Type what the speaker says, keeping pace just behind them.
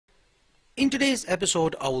In today's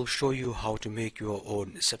episode, I will show you how to make your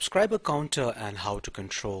own subscriber counter and how to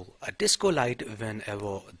control a disco light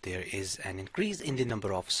whenever there is an increase in the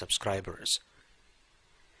number of subscribers.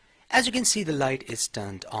 As you can see, the light is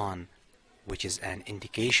turned on, which is an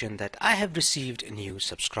indication that I have received new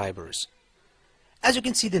subscribers. As you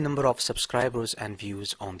can see the number of subscribers and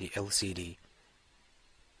views on the LCD.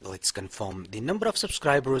 Let's confirm the number of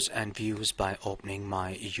subscribers and views by opening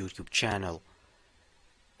my YouTube channel.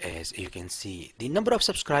 As you can see, the number of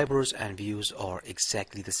subscribers and views are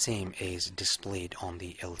exactly the same as displayed on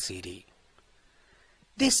the LCD.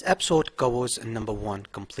 This episode covers number 1,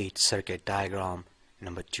 complete circuit diagram,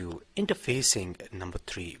 number 2, interfacing, number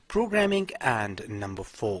 3, programming, and number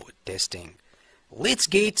 4, testing. Let's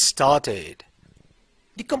get started.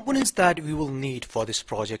 The components that we will need for this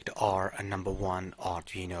project are number 1,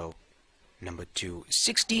 Arduino, number 2,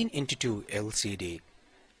 16x2 LCD,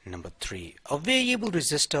 number 3, a variable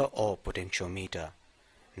resistor or potentiometer,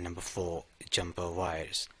 number 4, jumper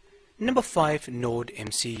wires, number 5,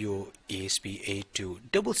 Nodemcu ESP32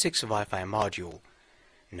 WiFi Module,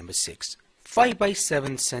 number 6,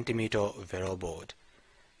 5x7 cm vero board,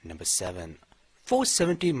 number 7,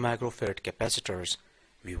 470 microfarad capacitors.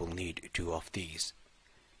 We will need 2 of these.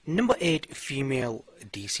 Number 8, female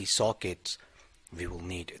DC sockets. We will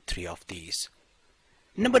need 3 of these.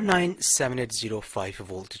 Number 9, 7805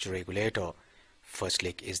 voltage regulator. First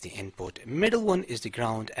leg is the input, middle one is the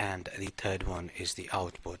ground, and the third one is the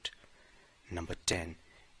output. Number 10,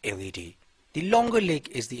 LED. The longer leg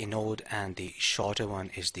is the anode and the shorter one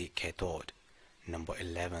is the cathode. Number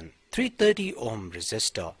 11, 330 ohm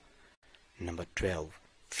resistor. Number 12,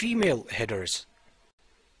 female headers.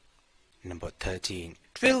 Number 13,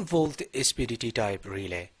 12 volt SPDT type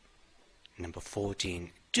relay. Number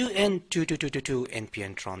 14, 2N2222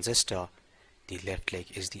 NPN transistor. The left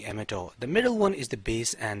leg is the emitter, the middle one is the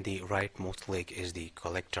base, and the rightmost leg is the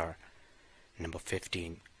collector. Number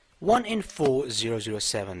 15,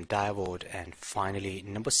 1N4007 diode, and finally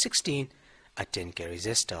number 16, a 10K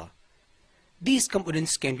resistor. These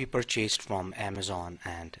components can be purchased from Amazon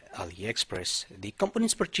and AliExpress. The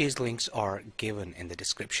components purchase links are given in the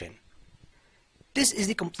description. This is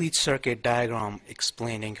the complete circuit diagram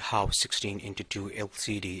explaining how 16x2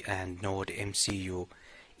 LCD and Nodemcu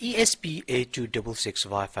ESP32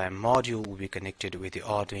 Wi-Fi module will be connected with the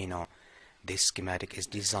Arduino. This schematic is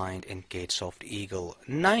designed in Soft Eagle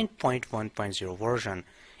 9.1.0 version.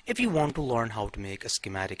 If you want to learn how to make a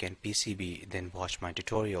schematic and PCB, then watch my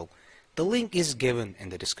tutorial. The link is given in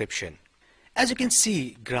the description. As you can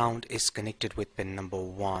see, ground is connected with pin number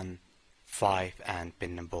 1, 5 and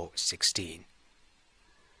pin number 16.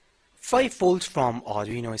 5 volts from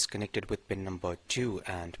Arduino is connected with pin number 2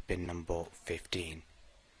 and pin number 15.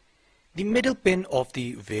 The middle pin of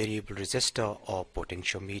the variable resistor or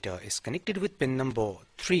potentiometer is connected with pin number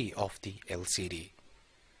 3 of the LCD,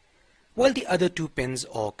 while the other 2 pins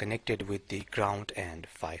are connected with the ground and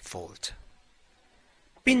 5 volt.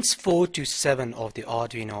 Pins 4 to 7 of the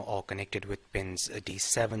Arduino are connected with pins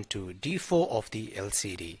D7 to D4 of the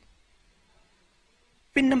LCD.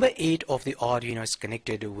 Pin number 8 of the Arduino is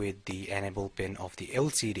connected with the enable pin of the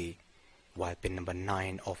LCD, while pin number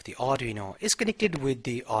 9 of the Arduino is connected with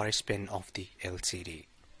the RS pin of the LCD.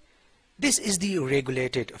 This is the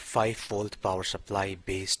regulated 5 volt power supply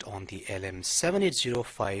based on the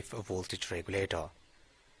LM7805 voltage regulator.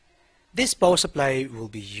 This power supply will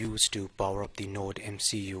be used to power up the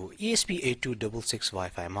Nodemcu ESP32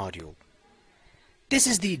 Wi-Fi module. This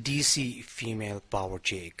is the DC female power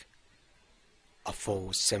jack. A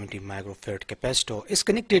 470 microfarad capacitor is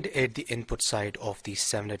connected at the input side of the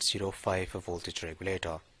 7805 voltage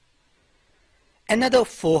regulator. Another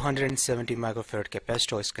 470 microfarad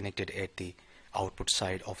capacitor is connected at the output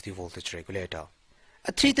side of the voltage regulator.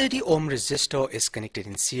 A 330 ohm resistor is connected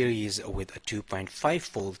in series with a 2.5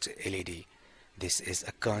 volt LED. This is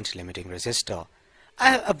a current limiting resistor. I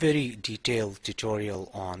have a very detailed tutorial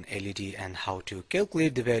on LED and how to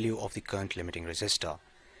calculate the value of the current limiting resistor.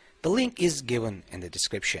 The link is given in the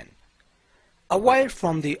description. A wire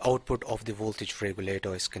from the output of the voltage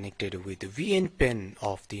regulator is connected with the VN pin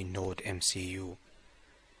of the Nodemcu.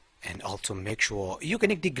 And also make sure you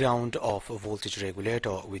connect the ground of a voltage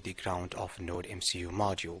regulator with the ground of Nodemcu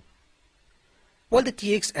module. While the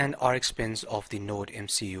TX and RX pins of the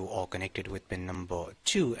Nodemcu are connected with pin number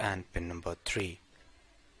 2 and pin number 3.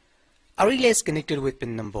 A relay is connected with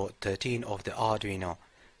pin number 13 of the Arduino.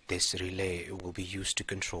 This relay will be used to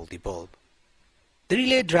control the bulb. The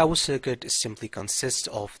relay driver circuit simply consists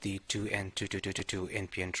of the 2N2222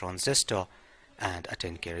 NPN transistor and a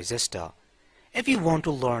 10K resistor. If you want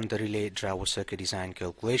to learn the relay driver circuit design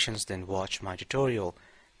calculations, then watch my tutorial.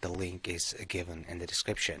 The link is given in the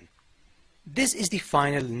description. This is the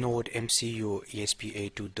final Nodemcu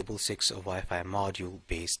ESP32 Wi-Fi module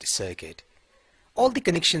based circuit. All the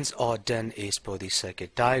connections are done as per the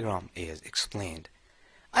circuit diagram as explained.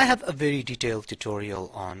 I have a very detailed tutorial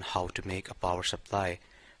on how to make a power supply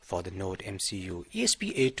for the Nodemcu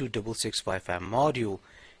ESP82 Wi-Fi module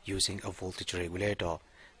using a voltage regulator.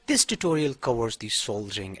 This tutorial covers the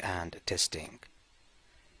soldering and testing.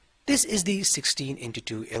 This is the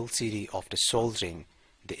 16:2 LCD of the soldering.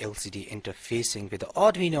 The LCD interfacing with the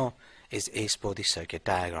Arduino is as per the circuit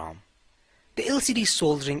diagram. The LCD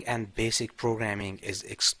soldering and basic programming is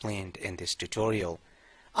explained in this tutorial.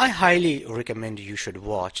 I highly recommend you should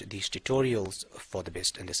watch these tutorials for the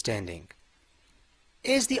best understanding.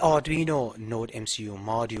 As the Arduino Nodemcu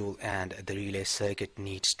module and the relay circuit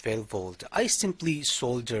needs 12 volt, I simply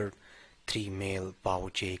soldered 3 male power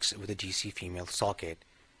jacks with a DC female socket.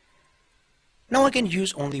 Now I can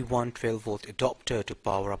use only one 12 volt adapter to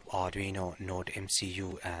power up Arduino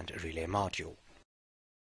Nodemcu and relay module.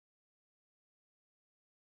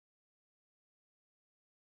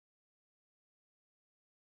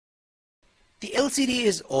 The LCD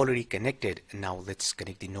is already connected. Now let's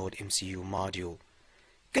connect the Nodemcu module.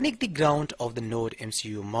 Connect the ground of the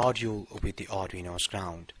Nodemcu module with the Arduino's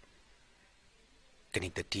ground.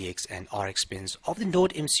 Connect the TX and RX pins of the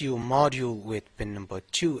Nodemcu module with pin number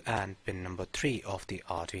 2 and pin number 3 of the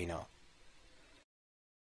Arduino.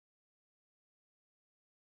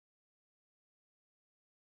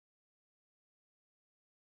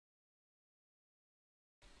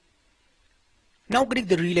 Now connect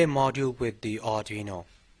the relay module with the Arduino.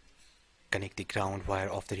 Connect the ground wire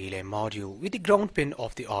of the relay module with the ground pin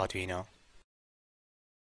of the Arduino.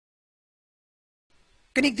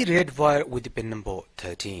 Connect the red wire with the pin number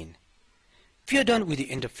 13. We are done with the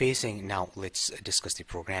interfacing. Now let's discuss the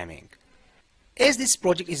programming. As this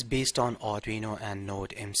project is based on Arduino and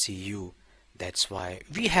Nodemcu, that's why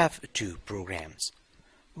we have two programs.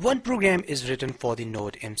 One program is written for the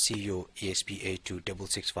Nodemcu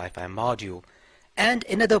ESP82 Wi-Fi module, and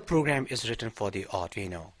another program is written for the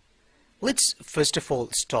Arduino. Let's first of all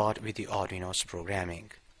start with the Arduino's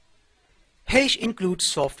programming. Hash includes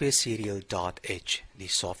software serial.h. The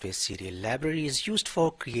software serial library is used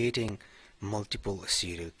for creating multiple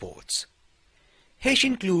serial ports. Hash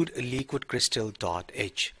include liquid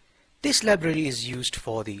crystal.h. This library is used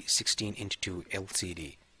for the 16:2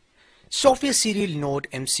 LCD. Software serial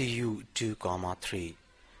Nodemcu 2,3.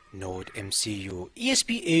 Nodemcu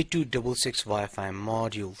ESP82 Wi-Fi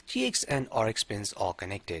module TX and RX pins are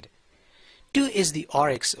connected. 2 is the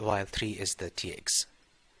RX while 3 is the TX.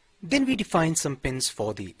 Then we define some pins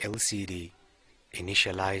for the LCD.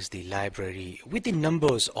 Initialize the library with the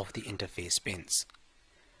numbers of the interface pins.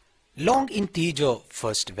 Long integer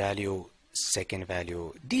first value, second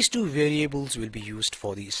value. These two variables will be used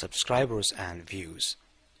for the subscribers and views.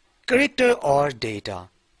 Character or data.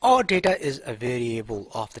 Our data is a variable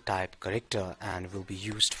of the type character and will be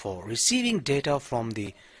used for receiving data from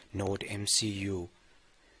the Nodemcu.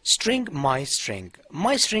 String myString.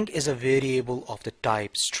 myString is a variable of the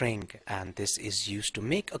type string, and this is used to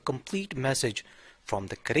make a complete message from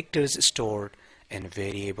the characters stored in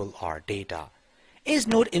variable or data. As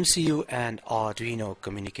Nodemcu and Arduino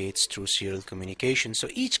communicates through serial communication, so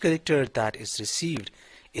each character that is received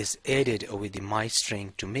is added with the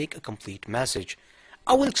myString to make a complete message.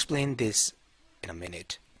 I will explain this in a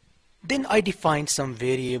minute. Then I defined some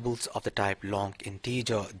variables of the type long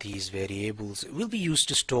integer. These variables will be used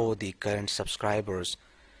to store the current subscribers,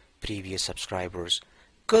 previous subscribers,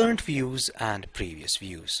 current views and previous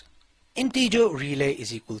views. Integer relay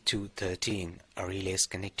is equal to 13. A relay is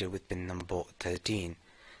connected with pin number 13.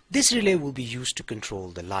 This relay will be used to control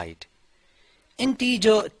the light.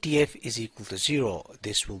 Integer TF is equal to 0.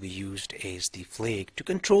 This will be used as the flag to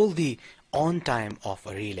control the on time of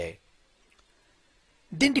a relay.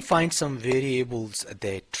 Then define some variables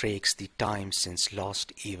that tracks the time since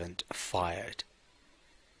last event fired.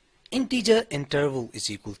 Integer interval is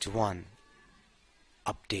equal to 1.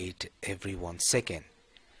 Update every 1 second.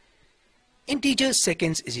 Integer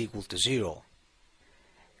seconds is equal to 0.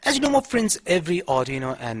 As you know, my friends, every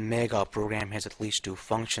Arduino and Mega program has at least two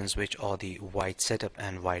functions, which are the white setup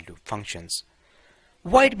and while loop functions.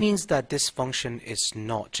 White means that this function is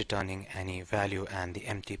not returning any value, and the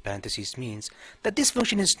empty parentheses means that this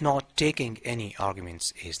function is not taking any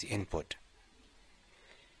arguments as the input.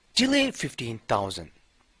 Delay 15,000.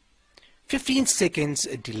 15 seconds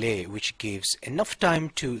delay, which gives enough time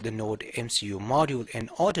to the Nodemcu module in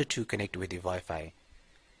order to connect with the Wi-Fi.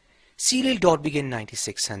 Serial.begin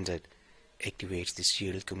 9600 activates the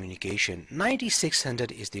serial communication.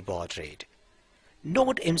 9600 is the baud rate.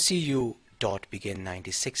 Nodemcu .begin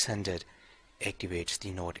 9600 activates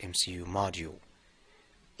the Nodemcu module.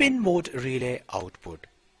 Pin mode relay output.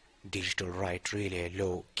 Digital write relay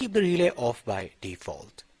low. Keep the relay off by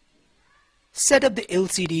default. Set up the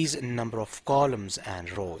LCD's number of columns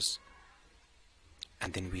and rows.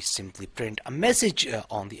 And then we simply print a message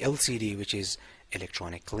on the LCD, which is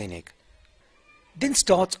electronic clinic. Then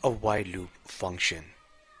starts a while loop function.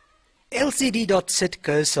 LCD.set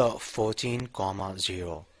cursor 14,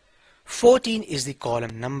 0. 14 is the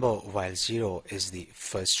column number while 0 is the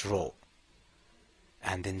first row.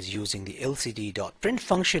 And then using the LCD.print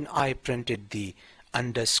function, I printed the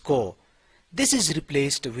underscore. This is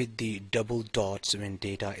replaced with the double dots when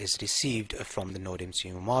data is received from the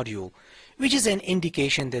Nodemcu module, which is an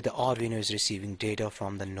indication that the Arduino is receiving data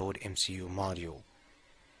from the Nodemcu module.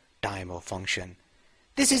 Timer function.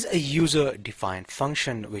 This is a user-defined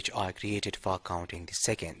function which I created for counting the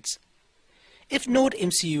seconds. If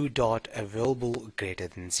Nodemcu.available greater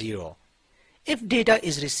than 0. If data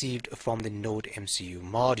is received from the Nodemcu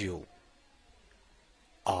module,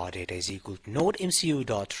 our data is equal to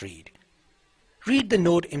Nodemcu.read. Read the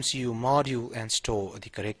Nodemcu module and store the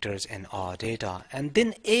characters in our data, and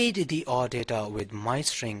then add the our data with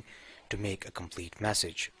myString to make a complete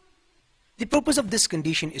message. The purpose of this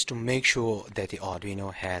condition is to make sure that the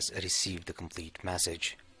Arduino has received the complete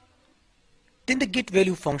message. Then the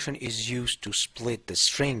getValue function is used to split the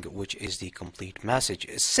string, which is the complete message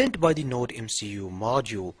sent by the Nodemcu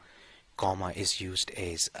module, comma is used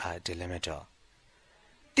as a delimiter.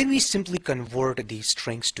 Then we simply convert these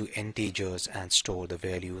strings to integers and store the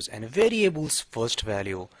values and variables first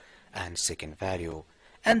value and second value,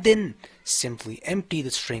 and then simply empty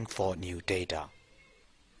the string for new data.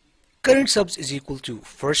 Current subs is equal to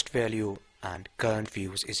first value and current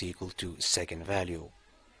views is equal to second value.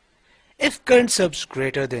 If current subs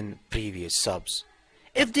greater than previous subs,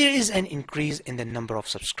 if there is an increase in the number of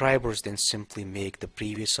subscribers, then simply make the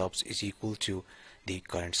previous subs is equal to the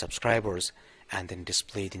current subscribers, and then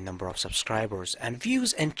display the number of subscribers and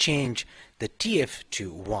views and change the TF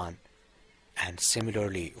to 1, and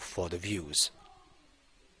similarly for the views.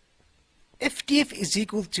 If TF is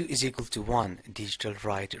equal to 1, digital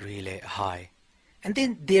write relay high, and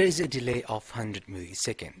then there is a delay of 100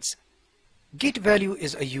 milliseconds. GetValue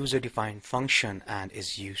is a user-defined function and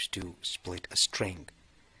is used to split a string.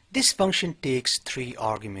 This function takes 3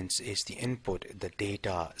 arguments as the input, the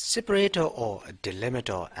data separator or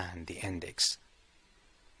delimiter, and the index.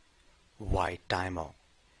 White timer.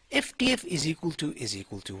 If TF is equal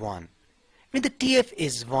to 1. When the TF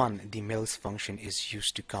is 1, the mils function is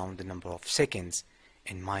used to count the number of seconds.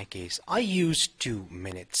 In my case, I used 2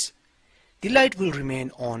 minutes. The light will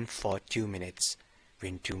remain on for 2 minutes.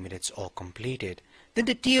 When 2 minutes are completed, then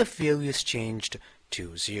the TF value is changed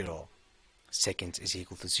to 0. Seconds is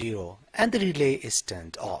equal to 0 and the relay is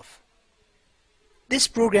turned off. This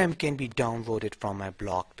program can be downloaded from my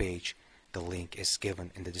blog page. The link is given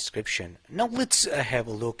in the description. Now let's have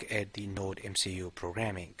a look at the Nodemcu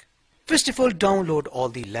programming. First of all, download all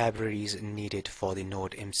the libraries needed for the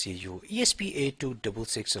Nodemcu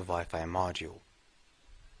ESP32 WiFi module.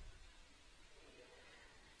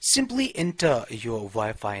 Simply enter your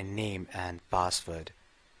Wi-Fi name and password.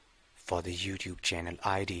 For the YouTube channel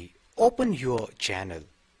ID, open your channel.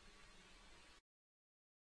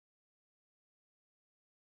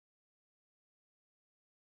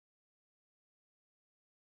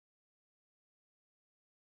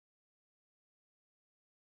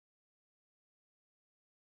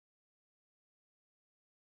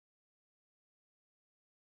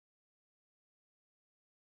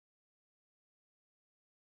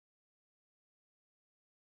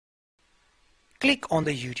 Click on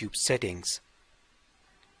the YouTube settings.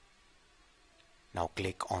 Now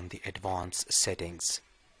click on the advanced settings.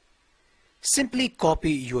 Simply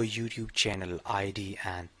copy your YouTube channel ID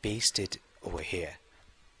and paste it over here.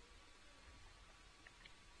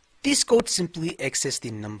 This code simply access the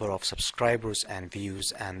number of subscribers and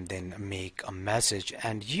views and then make a message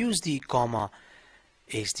and use the comma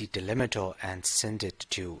as the delimiter and send it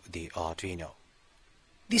to the Arduino.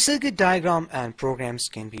 The circuit diagram and programs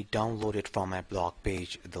can be downloaded from my blog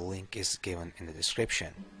page. The link is given in the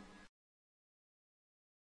description.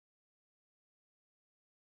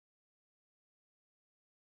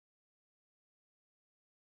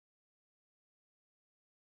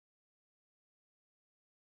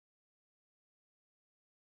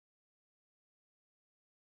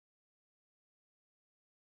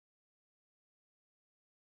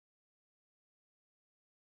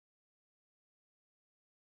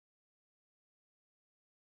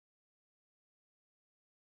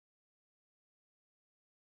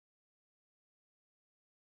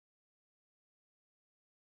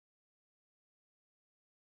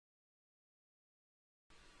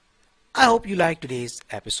 I hope you liked today's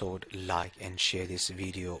episode. Like and share this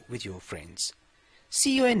video with your friends.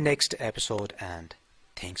 See you in next episode and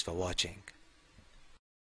thanks for watching.